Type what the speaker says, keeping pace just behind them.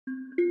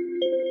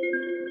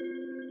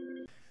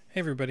Hey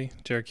everybody,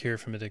 Derek here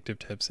from Addictive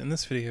Tips. In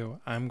this video,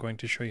 I'm going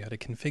to show you how to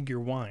configure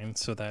Wine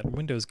so that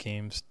Windows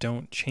games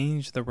don't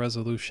change the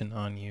resolution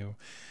on you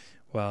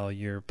while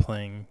you're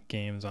playing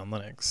games on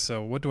Linux.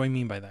 So what do I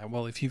mean by that?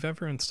 Well, if you've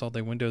ever installed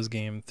a Windows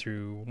game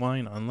through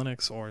Wine on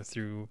Linux or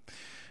through,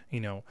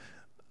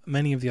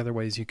 many of the other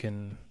ways you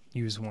can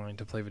use Wine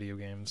to play video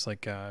games,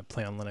 like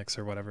play on Linux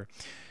or whatever,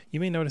 you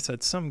may notice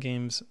that some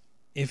games,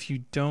 if you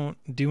don't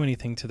do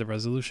anything to the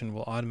resolution,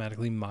 will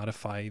automatically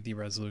modify the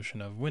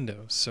resolution of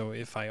Windows. So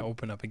if I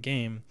open up a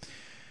game,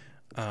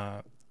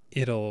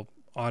 it'll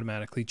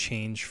automatically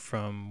change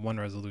from one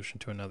resolution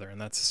to another,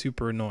 and that's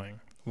super annoying.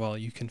 Well,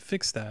 you can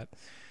fix that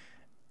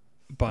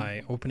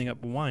by opening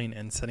up Wine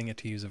and setting it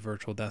to use a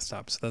virtual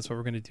desktop. So that's what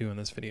we're going to do in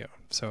this video.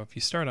 So if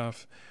you start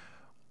off,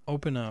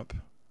 open up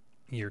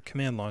your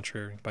command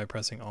launcher by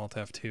pressing Alt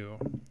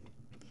F2,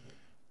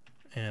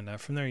 and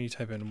from there you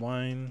type in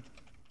Wine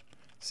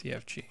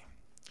CFG.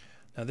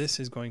 Now this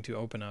is going to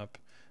open up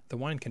the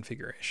Wine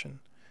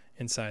configuration.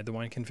 Inside the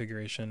Wine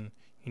configuration,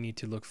 you need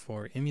to look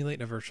for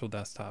emulate a virtual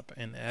desktop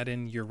and add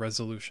in your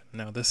resolution.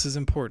 Now this is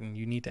important.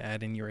 You need to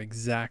add in your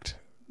exact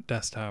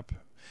desktop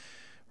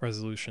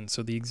resolution.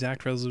 So the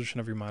exact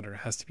resolution of your monitor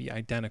has to be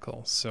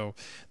identical. So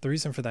the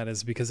reason for that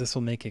is because this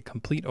will make a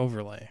complete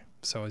overlay.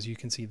 So as you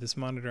can see, this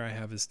monitor I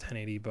have is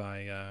 1080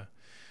 by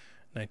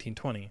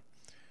 1920.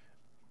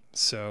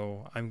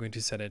 So I'm going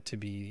to set it to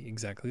be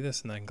exactly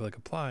this, and I can click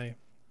apply.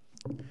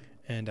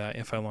 And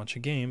if I launch a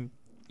game,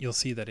 you'll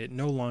see that it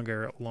no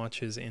longer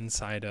launches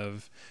inside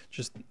of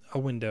just a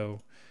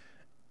window,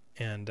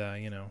 and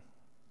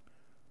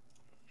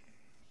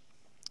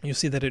you'll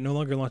see that it no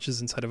longer launches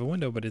inside of a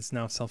window, but it's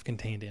now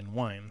self-contained in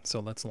Wine. So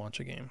let's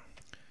launch a game.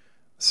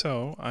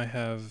 So I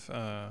have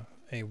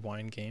a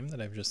Wine game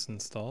that I've just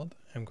installed.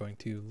 I'm going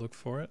to look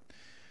for it,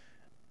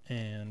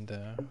 and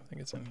I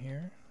think it's in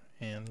here,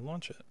 and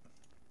launch it.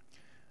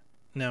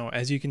 Now,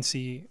 as you can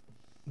see,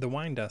 the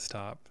Wine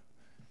desktop,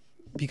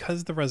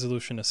 because the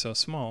resolution is so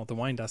small, the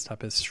Wine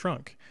desktop is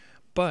shrunk,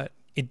 but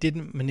it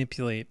didn't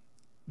manipulate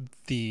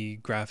the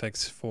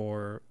graphics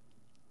for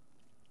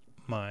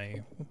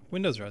my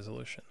Windows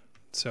resolution.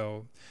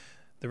 So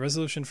the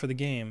resolution for the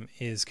game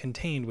is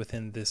contained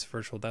within this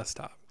virtual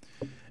desktop.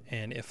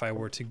 And if I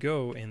were to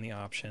go in the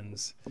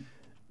options,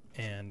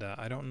 and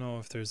I don't know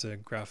if there's a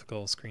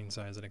graphical screen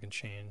size that I can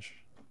change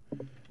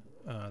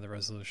the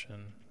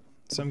resolution.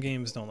 Some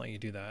games don't let you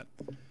do that.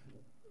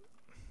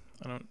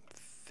 I don't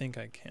think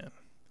I can.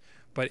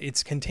 But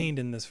it's contained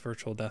in this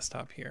virtual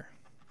desktop here,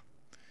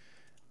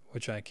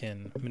 which I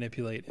can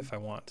manipulate if I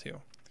want to.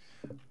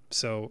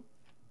 So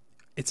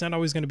it's not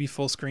always going to be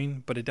full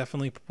screen, but it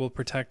definitely will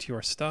protect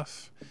your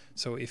stuff.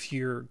 So if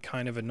you're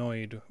kind of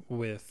annoyed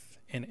with,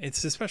 and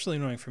it's especially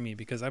annoying for me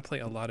because I play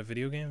a lot of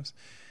video games,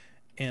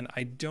 and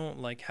I don't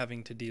like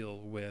having to deal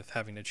with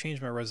having to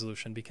change my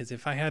resolution, because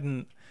if I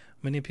hadn't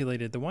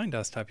manipulated the Wine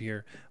desktop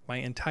here, my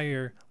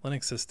entire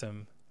Linux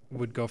system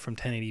would go from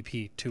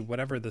 1080p to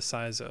whatever the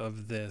size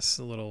of this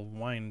little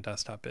Wine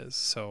desktop is.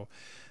 So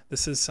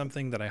this is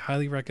something that I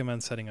highly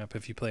recommend setting up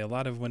if you play a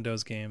lot of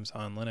Windows games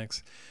on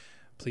Linux.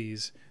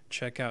 Please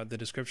check out the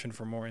description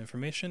for more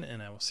information,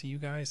 and I will see you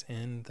guys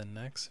in the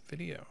next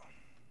video.